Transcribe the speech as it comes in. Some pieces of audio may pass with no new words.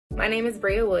My name is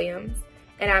Bria Williams,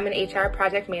 and I'm an HR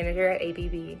project manager at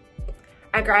ABB.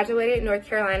 I graduated North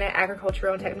Carolina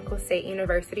Agricultural and Technical State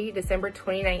University December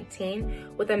 2019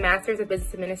 with a Master's of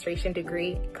Business Administration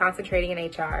degree concentrating in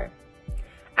HR.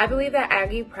 I believe that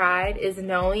Aggie pride is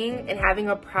knowing and having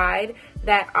a pride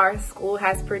that our school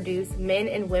has produced men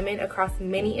and women across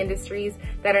many industries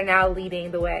that are now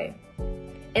leading the way.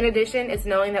 In addition, it's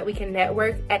knowing that we can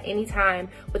network at any time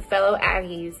with fellow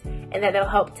Aggies and that they'll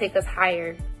help take us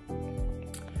higher.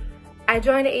 I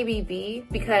joined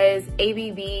ABB because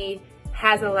ABB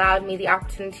has allowed me the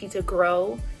opportunity to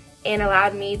grow and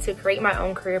allowed me to create my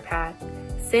own career path.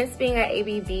 Since being at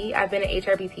ABB, I've been an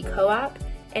HRBP co-op,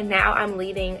 and now I'm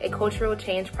leading a cultural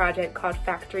change project called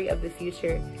Factory of the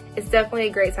Future. It's definitely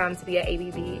a great time to be at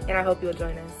ABB, and I hope you'll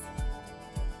join us.